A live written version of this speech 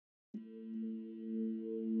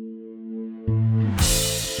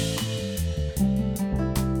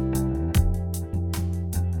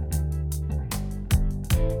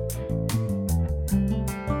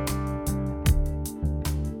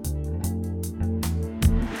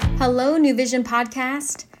Hello, New Vision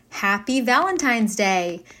Podcast. Happy Valentine's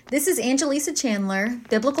Day. This is Angelisa Chandler,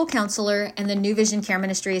 Biblical Counselor and the New Vision Care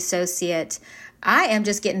Ministry Associate. I am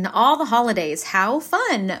just getting all the holidays. How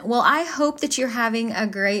fun. Well, I hope that you're having a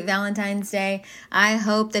great Valentine's Day. I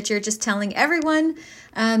hope that you're just telling everyone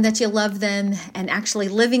that you love them and actually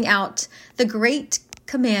living out the great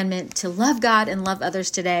commandment to love God and love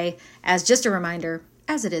others today as just a reminder,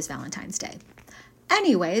 as it is Valentine's Day.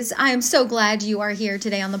 Anyways, I am so glad you are here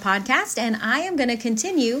today on the podcast, and I am going to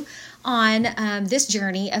continue on this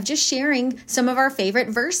journey of just sharing some of our favorite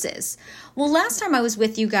verses. Well, last time I was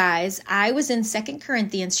with you guys, I was in 2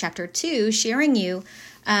 Corinthians chapter 2, sharing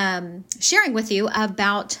with you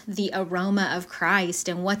about the aroma of Christ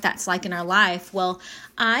and what that's like in our life. Well,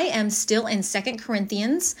 I am still in 2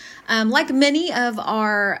 Corinthians. Like many of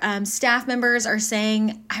our staff members are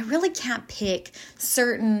saying, I really can't pick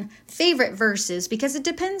certain favorite verses because it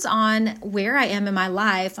depends on where I am in my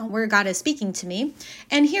life, on where God is speaking to me.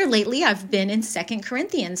 And here lately, I've been in 2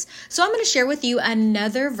 Corinthians. So I'm going to share with you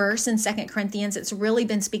another verse in 2 Corinthians. It's really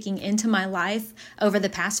been speaking into my life over the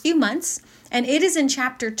past few months. And it is in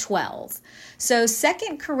chapter 12. So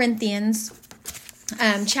 2 Corinthians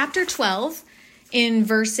chapter 12 in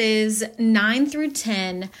verses 9 through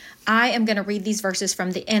 10, I am going to read these verses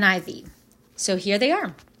from the NIV. So here they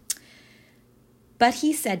are. But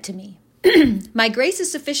he said to me, my grace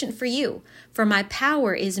is sufficient for you, for my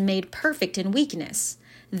power is made perfect in weakness.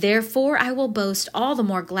 Therefore, I will boast all the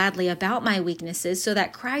more gladly about my weaknesses so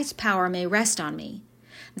that Christ's power may rest on me.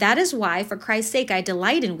 That is why, for Christ's sake, I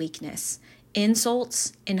delight in weakness,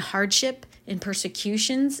 insults, in hardship, in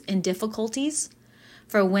persecutions, in difficulties.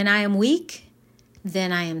 For when I am weak,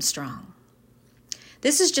 then I am strong.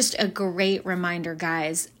 This is just a great reminder,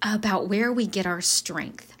 guys, about where we get our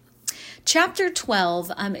strength. Chapter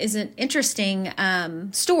 12 is an interesting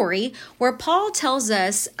story where Paul tells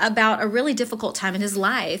us about a really difficult time in his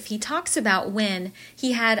life. He talks about when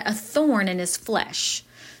he had a thorn in his flesh.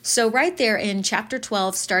 So right there in chapter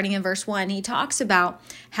 12, starting in verse 1, he talks about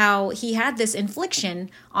how he had this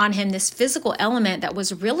infliction on him, this physical element that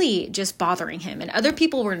was really just bothering him, and other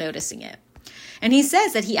people were noticing it. And he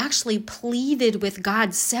says that he actually pleaded with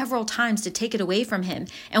God several times to take it away from him.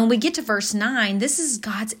 And when we get to verse 9, this is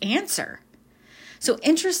God's answer. So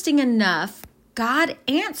interesting enough, God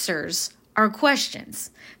answers our questions.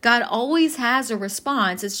 God always has a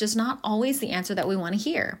response. It's just not always the answer that we want to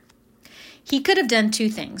hear. He could have done two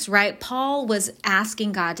things, right? Paul was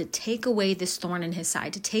asking God to take away this thorn in his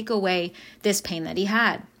side, to take away this pain that he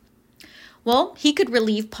had. Well, he could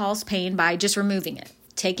relieve Paul's pain by just removing it,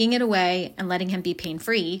 taking it away and letting him be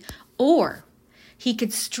pain-free, or he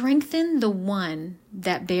could strengthen the one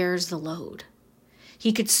that bears the load.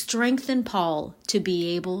 He could strengthen Paul to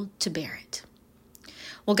be able to bear it.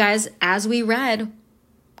 Well, guys, as we read,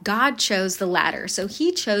 God chose the latter. So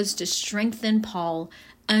he chose to strengthen Paul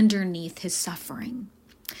underneath his suffering.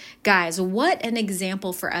 Guys, what an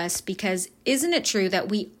example for us, because isn't it true that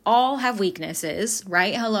we all have weaknesses,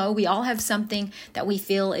 right? Hello, we all have something that we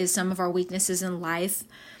feel is some of our weaknesses in life.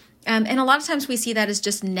 And a lot of times we see that as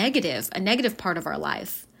just negative, a negative part of our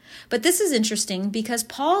life. But this is interesting because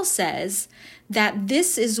Paul says that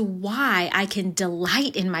this is why I can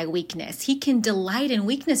delight in my weakness. He can delight in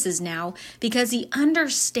weaknesses now because he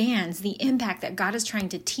understands the impact that God is trying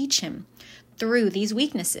to teach him through these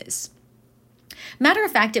weaknesses. Matter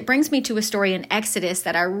of fact, it brings me to a story in Exodus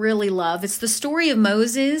that I really love. It's the story of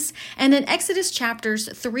Moses. And in Exodus chapters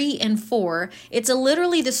 3 and 4, it's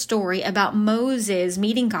literally the story about Moses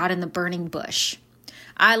meeting God in the burning bush.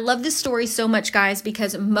 I love this story so much, guys,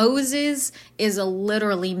 because Moses is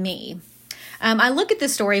literally me. I look at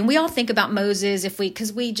this story and we all think about Moses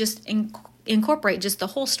because we just incorporate just the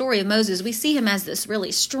whole story of Moses. We see him as this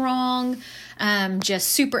really strong, just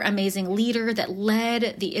super amazing leader that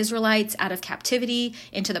led the Israelites out of captivity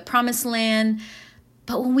into the promised land.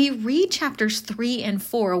 But when we read chapters 3 and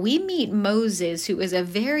 4, we meet Moses, who is a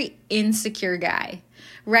very insecure guy,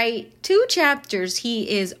 right? 2 chapters,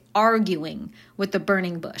 he is arguing with the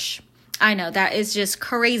burning bush. I know that is just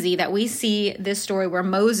crazy that we see this story where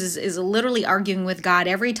Moses is literally arguing with God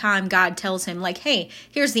every time God tells him, like, hey,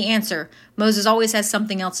 here's the answer. Moses always has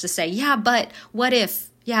something else to say. Yeah, but what if?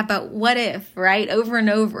 Yeah, but what if, right? Over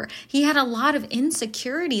and over. He had a lot of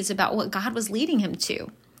insecurities about what God was leading him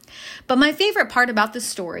to. But my favorite part about the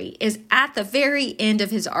story is at the very end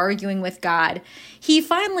of his arguing with God, he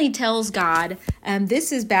finally tells God,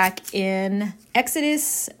 this is back in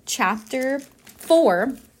Exodus chapter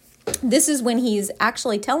 4. This is when he's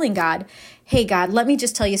actually telling God, hey, God, let me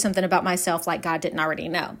just tell you something about myself like God didn't already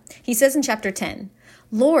know. He says in chapter 10,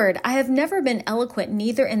 Lord, I have never been eloquent,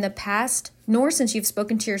 neither in the past, nor since you've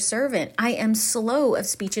spoken to your servant. I am slow of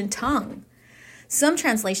speech and tongue. Some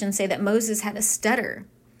translations say that Moses had a stutter.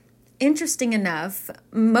 Interesting enough,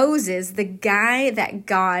 Moses, the guy that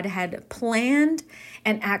God had planned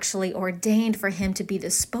and actually ordained for him to be the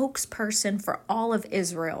spokesperson for all of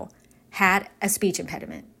Israel, had a speech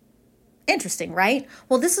impediment. Interesting, right?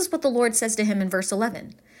 Well, this is what the Lord says to him in verse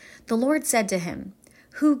 11. The Lord said to him,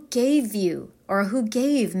 who gave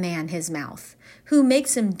man his mouth? Who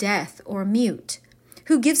makes him deaf or mute?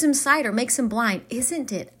 Who gives him sight or makes him blind?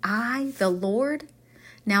 Isn't it I, the Lord?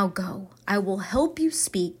 Now go, I will help you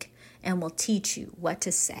speak and will teach you what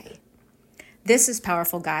to say. This is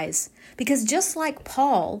powerful, guys, because just like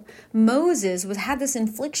Paul, Moses had this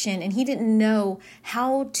affliction and he didn't know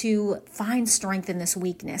how to find strength in this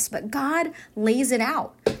weakness, but God lays it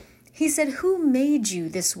out. He said, who made you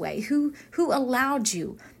this way? Who allowed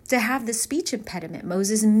you to have the speech impediment?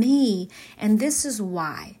 Moses, me. And this is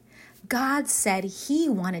why God said he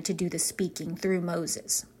wanted to do the speaking through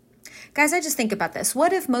Moses. Guys, I just think about this.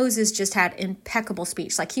 What if Moses just had impeccable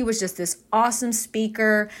speech? Like he was just this awesome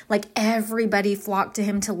speaker, like everybody flocked to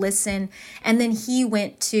him to listen. And then he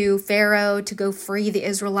went to Pharaoh to go free the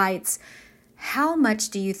Israelites. How much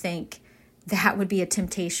do you think that would be a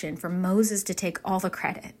temptation for Moses to take all the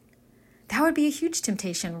credit? That would be a huge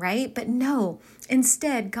temptation, right? But no,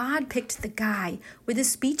 instead, God picked the guy with a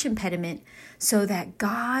speech impediment so that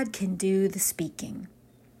God can do the speaking.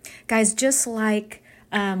 Guys, just like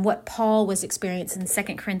what Paul was experiencing in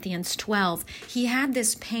 2 Corinthians 12, he had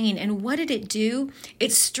this pain, and what did it do?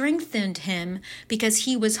 It strengthened him because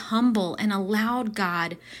he was humble and allowed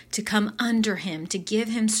God to come under him, to give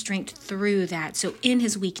him strength through that. So in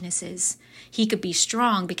his weaknesses, he could be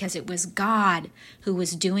strong because it was God who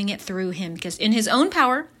was doing it through him, because in his own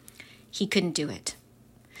power, he couldn't do it.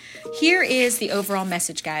 Here is the overall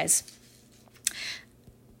message, guys,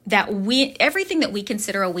 that everything that we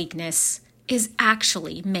consider a weakness is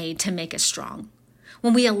actually made to make us strong.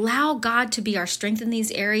 When we allow God to be our strength in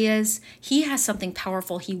these areas, he has something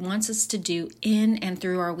powerful he wants us to do in and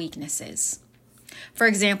through our weaknesses. For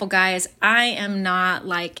example, guys, I am not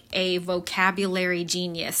like a vocabulary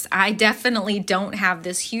genius. I definitely don't have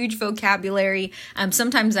this huge vocabulary.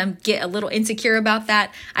 Sometimes I get a little insecure about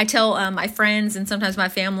that. I tell my friends and sometimes my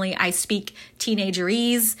family I speak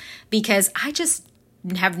teenagerese because I just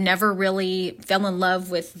have never really fell in love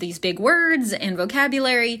with these big words and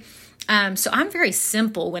vocabulary. So I'm very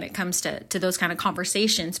simple when it comes to those kind of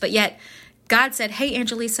conversations. But yet God said, hey,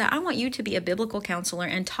 Angelisa, I want you to be a biblical counselor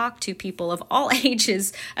and talk to people of all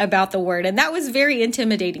ages about the word. And that was very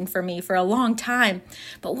intimidating for me for a long time.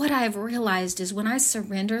 But what I've realized is when I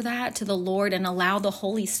surrender that to the Lord and allow the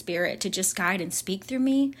Holy Spirit to just guide and speak through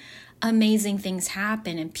me, amazing things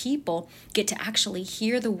happen and people get to actually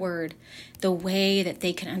hear the word the way that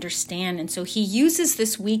they can understand. And so he uses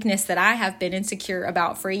this weakness that I have been insecure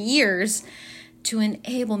about for years to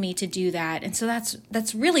enable me to do that. And so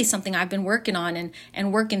that's really something I've been working on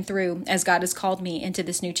and working through as God has called me into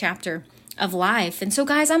this new chapter of life. And so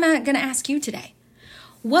guys, I'm going to ask you today,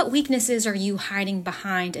 what weaknesses are you hiding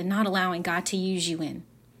behind and not allowing God to use you in?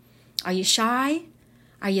 Are you shy?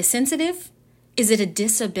 Are you sensitive? Is it a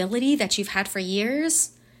disability that you've had for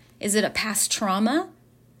years? Is it a past trauma?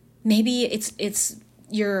 Maybe it's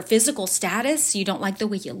your physical status. You don't like the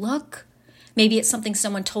way you look. Maybe it's something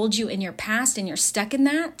someone told you in your past and you're stuck in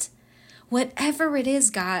that. Whatever it is,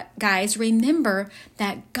 guys, remember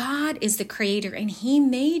that God is the creator and he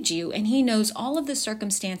made you and he knows all of the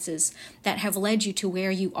circumstances that have led you to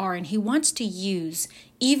where you are. And he wants to use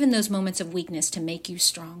even those moments of weakness to make you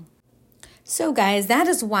strong. So guys, that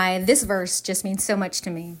is why this verse just means so much to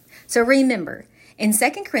me. So remember, in 2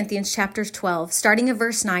 Corinthians chapter 12, starting at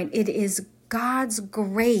verse 9, it is God's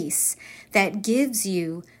grace that gives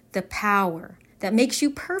you the power that makes you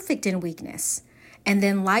perfect in weakness. And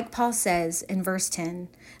then like Paul says in verse 10,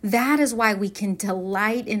 that is why we can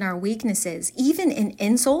delight in our weaknesses, even in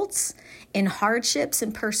insults, in hardships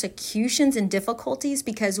and persecutions and difficulties,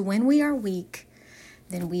 because when we are weak,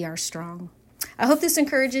 then we are strong. I hope this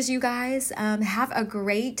encourages you guys. Have a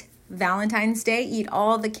great Valentine's Day. Eat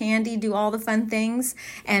all the candy, do all the fun things,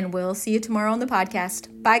 and we'll see you tomorrow on the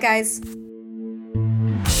podcast. Bye, guys.